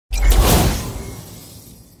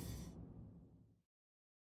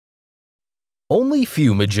Only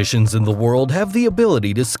few magicians in the world have the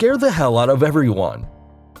ability to scare the hell out of everyone.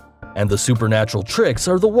 And the supernatural tricks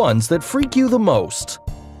are the ones that freak you the most.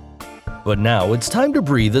 But now it's time to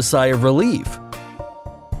breathe a sigh of relief.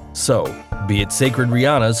 So, be it Sacred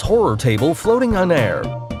Riana's horror table floating on air,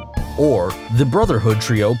 or the Brotherhood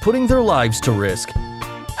trio putting their lives to risk.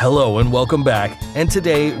 Hello and welcome back, and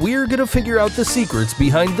today we're gonna figure out the secrets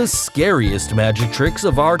behind the scariest magic tricks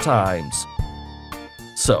of our times.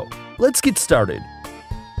 So, let's get started.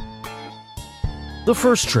 The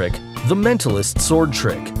first trick, the Mentalist sword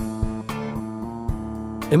trick.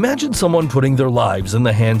 Imagine someone putting their lives in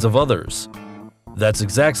the hands of others. That's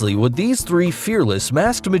exactly what these three fearless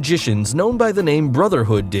masked magicians known by the name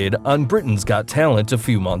Brotherhood did on Britain's Got Talent a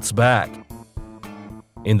few months back.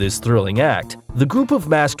 In this thrilling act, the group of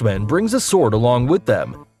masked men brings a sword along with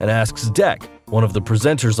them and asks Deck, one of the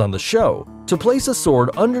presenters on the show, to place a sword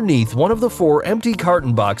underneath one of the 4 empty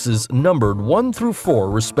carton boxes numbered 1 through 4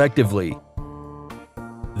 respectively.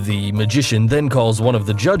 The magician then calls one of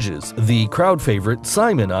the judges, the crowd favorite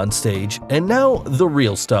Simon, on stage, and now the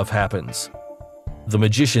real stuff happens. The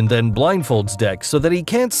magician then blindfolds Deck so that he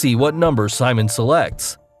can't see what number Simon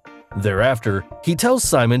selects. Thereafter, he tells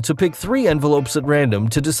Simon to pick 3 envelopes at random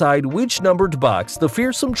to decide which numbered box the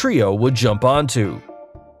fearsome trio would jump onto.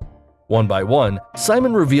 One by one,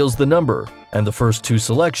 Simon reveals the number, and the first 2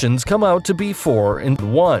 selections come out to be 4 and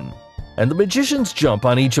 1, and the magicians jump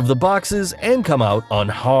on each of the boxes and come out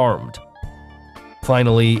unharmed.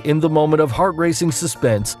 Finally, in the moment of heart-racing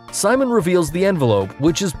suspense, Simon reveals the envelope,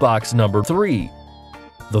 which is box number 3.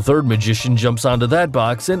 The third magician jumps onto that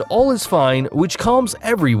box and all is fine, which calms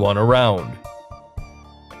everyone around.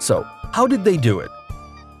 So, how did they do it?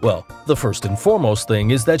 Well, the first and foremost thing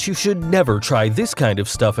is that you should never try this kind of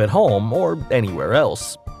stuff at home or anywhere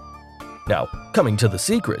else. Now, coming to the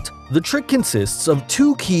secret, the trick consists of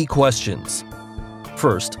 2 key questions.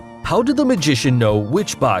 First, how did the magician know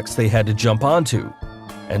which box they had to jump onto?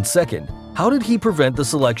 And second, how did he prevent the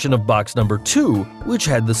selection of box number 2, which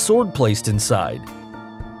had the sword placed inside?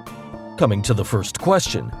 Coming to the first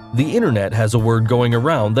question, the internet has a word going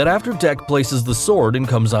around that after Deck places the sword and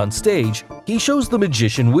comes on stage, he shows the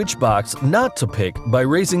magician which box not to pick by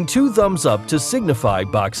raising 2 thumbs up to signify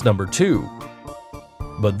box number 2.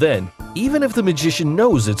 But then, even if the magician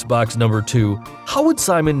knows it's box number 2, how would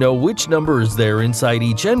Simon know which number is there inside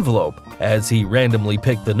each envelope, as he randomly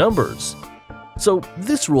picked the numbers? So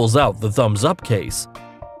this rules out the thumbs up case.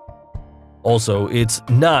 Also, it's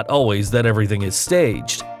not always that everything is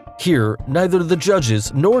staged. Here, neither the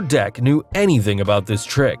judges nor Deck knew anything about this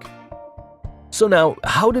trick. So now,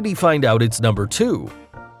 how did he find out it's number 2?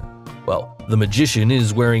 Well, the magician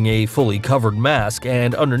is wearing a fully covered mask,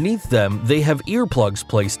 and underneath them they have earplugs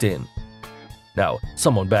placed in. Now,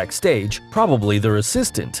 someone backstage, probably their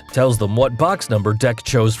assistant, tells them what box number Deck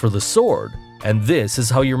chose for the sword, and this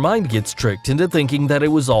is how your mind gets tricked into thinking that it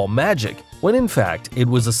was all magic, when in fact it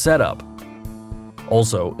was a setup.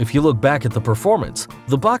 Also, if you look back at the performance,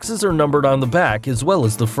 the boxes are numbered on the back as well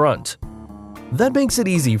as the front. That makes it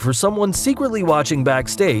easy for someone secretly watching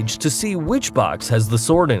backstage to see which box has the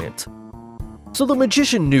sword in it. So the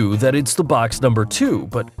magician knew that it's the box number 2,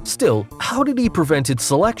 but still, how did he prevent its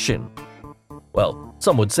selection? Well,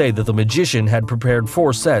 some would say that the magician had prepared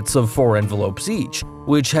 4 sets of 4 envelopes each,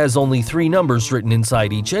 which has only 3 numbers written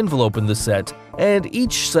inside each envelope in the set, and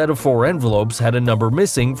each set of 4 envelopes had a number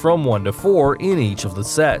missing from 1 to 4 in each of the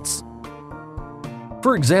sets.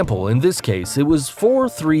 For example, in this case, it was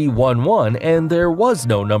 4311 and there was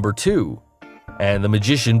no number 2. And the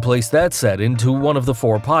magician placed that set into one of the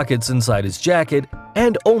 4 pockets inside his jacket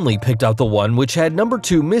and only picked out the one which had number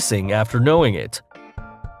 2 missing after knowing it.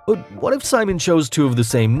 But what if Simon chose 2 of the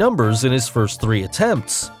same numbers in his first 3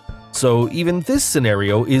 attempts? So even this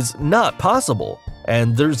scenario is not possible,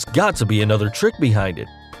 and there's got to be another trick behind it.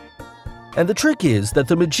 And the trick is that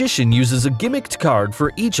the magician uses a gimmicked card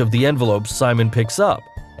for each of the envelopes Simon picks up,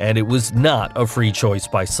 and it was not a free choice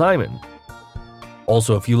by Simon.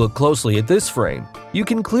 Also, if you look closely at this frame, you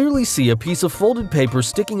can clearly see a piece of folded paper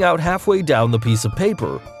sticking out halfway down the piece of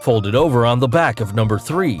paper, folded over on the back of number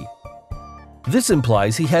 3. This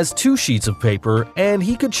implies he has 2 sheets of paper and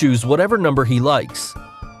he could choose whatever number he likes.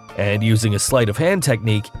 And using a sleight of hand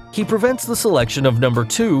technique, he prevents the selection of number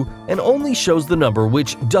 2 and only shows the number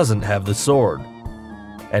which doesn't have the sword.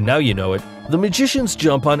 And now you know it, the magicians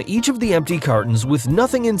jump on each of the empty cartons with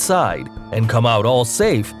nothing inside and come out all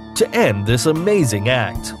safe to end this amazing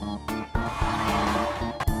act.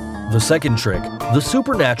 The second trick, the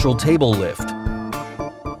supernatural table lift.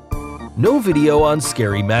 No video on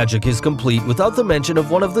scary magic is complete without the mention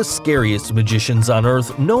of one of the scariest magicians on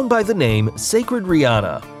Earth known by the name Sacred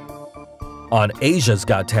Riana. On Asia's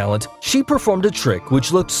Got Talent, she performed a trick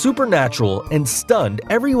which looked supernatural and stunned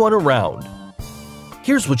everyone around.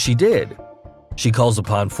 Here's what she did. She calls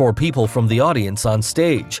upon 4 people from the audience on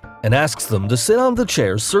stage and asks them to sit on the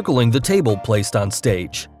chairs circling the table placed on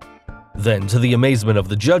stage. Then, to the amazement of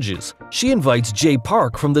the judges, she invites Jay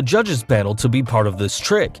Park from the judges panel to be part of this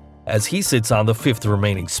trick, as he sits on the 5th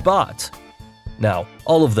remaining spot. Now,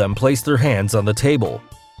 all of them place their hands on the table.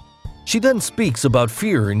 She then speaks about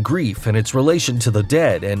fear and grief and its relation to the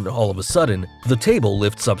dead, and all of a sudden, the table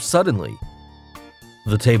lifts up suddenly.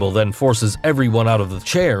 The table then forces everyone out of the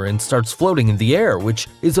chair and starts floating in the air, which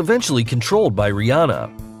is eventually controlled by Riana.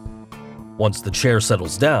 Once the chair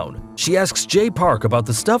settles down, she asks Jay Park about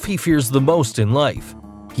the stuff he fears the most in life.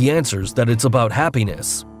 He answers that it's about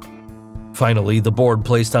happiness. Finally, the board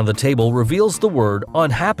placed on the table reveals the word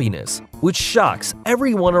unhappiness, which shocks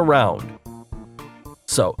everyone around.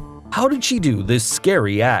 So, how did she do this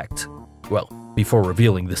scary act? Well, before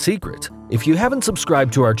revealing the secret, if you haven't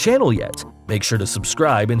subscribed to our channel yet, make sure to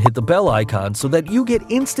subscribe and hit the bell icon so that you get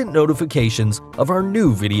instant notifications of our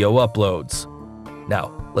new video uploads.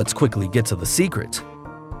 Now, let's quickly get to the secret.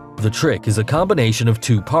 The trick is a combination of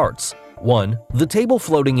 2 parts. 1, the table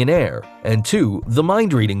floating in air, and 2, the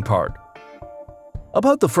mind-reading part.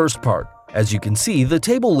 About the first part, as you can see, the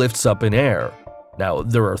table lifts up in air. Now,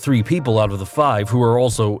 there are 3 people out of the 5 who are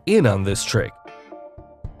also in on this trick.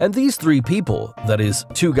 And these 3 people, that is,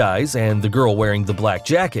 2 guys and the girl wearing the black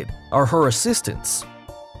jacket, are her assistants.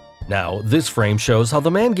 Now, this frame shows how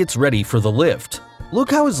the man gets ready for the lift.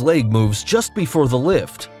 Look how his leg moves just before the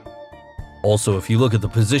lift. Also, if you look at the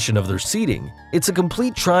position of their seating, it's a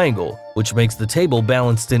complete triangle, which makes the table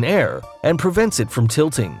balanced in air and prevents it from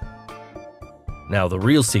tilting. Now, the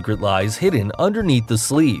real secret lies hidden underneath the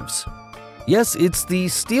sleeves. Yes, it's the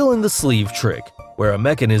steel in the sleeve trick, where a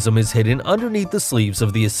mechanism is hidden underneath the sleeves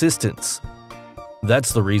of the assistants.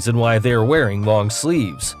 That's the reason why they are wearing long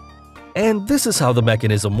sleeves. And this is how the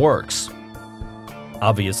mechanism works.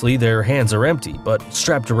 Obviously, their hands are empty, but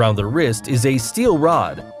strapped around their wrist is a steel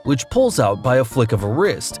rod, which pulls out by a flick of a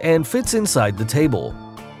wrist and fits inside the table.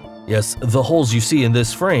 Yes, the holes you see in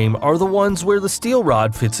this frame are the ones where the steel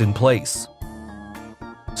rod fits in place.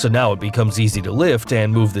 So now it becomes easy to lift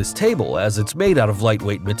and move this table as it's made out of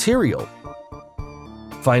lightweight material.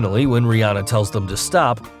 Finally, when Riana tells them to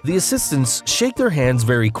stop, the assistants shake their hands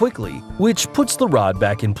very quickly, which puts the rod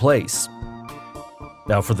back in place.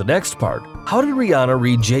 Now for the next part, how did Riana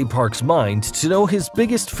read Jay Park's mind to know his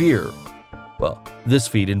biggest fear? Well, this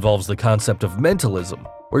feat involves the concept of mentalism,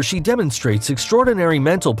 where she demonstrates extraordinary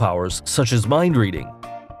mental powers such as mind reading.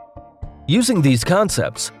 Using these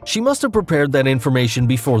concepts, she must have prepared that information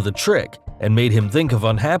before the trick and made him think of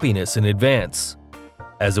unhappiness in advance,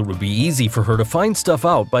 as it would be easy for her to find stuff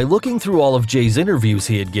out by looking through all of Jay's interviews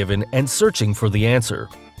he had given and searching for the answer.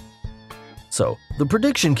 So, the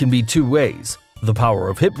prediction can be 2 ways, the power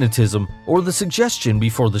of hypnotism or the suggestion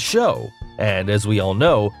before the show, and as we all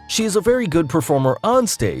know, she is a very good performer on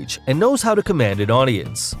stage and knows how to command an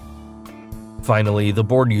audience. Finally, the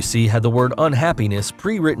board you see had the word unhappiness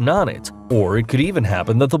pre-written on it, or it could even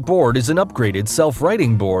happen that the board is an upgraded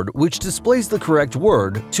self-writing board which displays the correct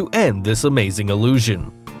word to end this amazing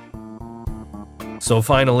illusion. So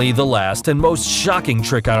finally, the last and most shocking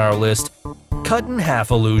trick on our list,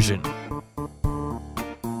 cut-in-half illusion.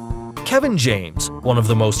 Kevin James, one of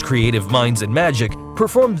the most creative minds in magic,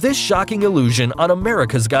 performed this shocking illusion on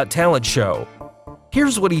America's Got Talent show.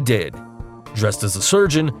 Here's what he did. Dressed as a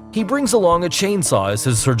surgeon, he brings along a chainsaw as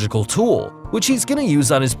his surgical tool, which he's gonna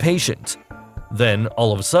use on his patient. Then,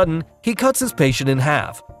 all of a sudden, he cuts his patient in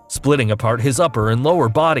half, splitting apart his upper and lower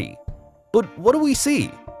body. But what do we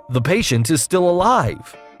see? The patient is still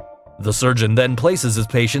alive. The surgeon then places his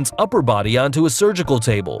patient's upper body onto a surgical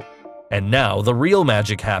table. And now the real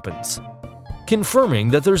magic happens. Confirming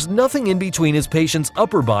that there's nothing in between his patient's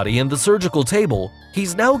upper body and the surgical table,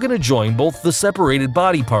 he's now going to join both the separated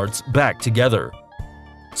body parts back together.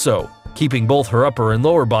 So, keeping both her upper and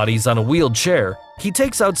lower bodies on a wheeled chair, he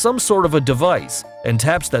takes out some sort of a device and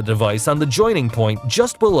taps that device on the joining point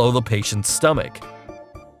just below the patient's stomach.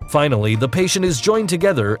 Finally, the patient is joined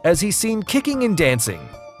together as he's seen kicking and dancing.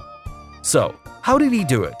 So, how did he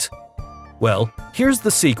do it? Well, here's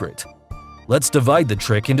the secret. Let's divide the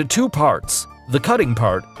trick into 2 parts, the cutting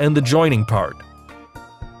part and the joining part.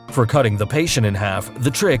 For cutting the patient in half,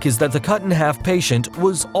 the trick is that the cut-in-half patient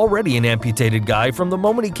was already an amputated guy from the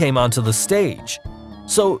moment he came onto the stage.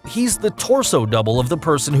 So he's the torso double of the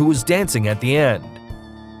person who was dancing at the end.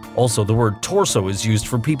 Also, the word torso is used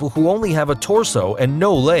for people who only have a torso and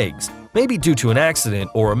no legs, maybe due to an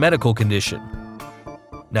accident or a medical condition.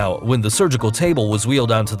 Now, when the surgical table was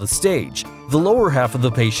wheeled onto the stage, the lower half of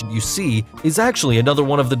the patient you see is actually another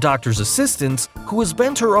one of the doctor's assistants who has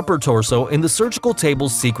bent her upper torso in the surgical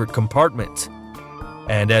table's secret compartment.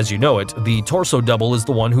 And as you know it, the torso double is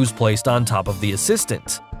the one who's placed on top of the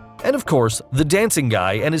assistant. And of course, the dancing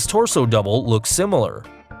guy and his torso double look similar.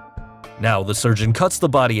 Now the surgeon cuts the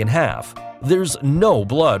body in half. There's no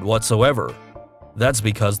blood whatsoever. That's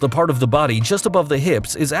because the part of the body just above the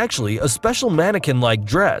hips is actually a special mannequin-like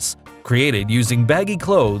dress created using baggy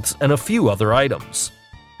clothes and a few other items.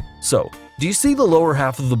 So, do you see the lower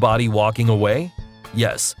half of the body walking away?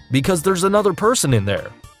 Yes, because there's another person in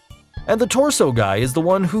there. And the torso guy is the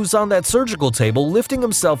one who's on that surgical table lifting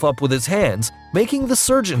himself up with his hands, making the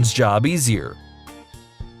surgeon's job easier.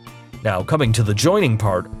 Now, coming to the joining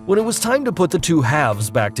part, when it was time to put the two halves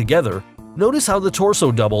back together, notice how the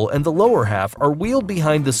torso double and the lower half are wheeled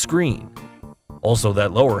behind the screen. Also,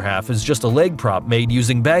 that lower half is just a leg prop made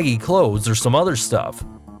using baggy clothes or some other stuff.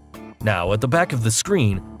 Now, at the back of the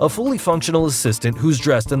screen, a fully functional assistant who's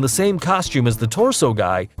dressed in the same costume as the torso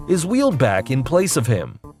guy is wheeled back in place of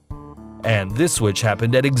him. And this switch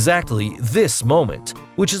happened at exactly this moment,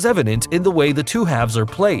 which is evident in the way the two halves are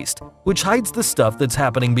placed, which hides the stuff that's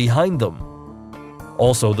happening behind them.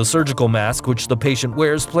 Also, the surgical mask which the patient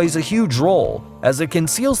wears plays a huge role, as it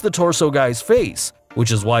conceals the torso guy's face,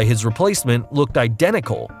 which is why his replacement looked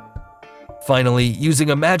identical. Finally,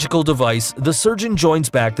 using a magical device, the surgeon joins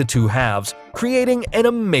back the two halves, creating an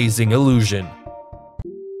amazing illusion.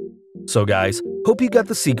 So guys, hope you got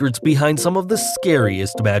the secrets behind some of the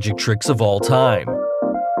scariest magic tricks of all time.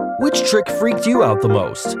 Which trick freaked you out the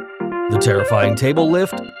most? The terrifying table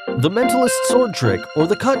lift, the mentalist sword trick, or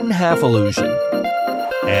the cut-in-half illusion?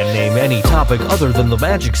 And name any topic other than the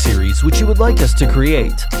magic series which you would like us to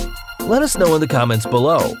create. Let us know in the comments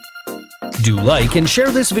below. Do like and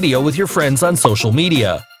share this video with your friends on social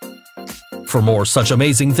media. For more such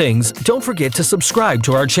amazing things, don't forget to subscribe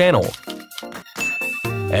to our channel.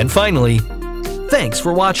 And finally, thanks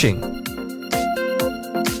for watching.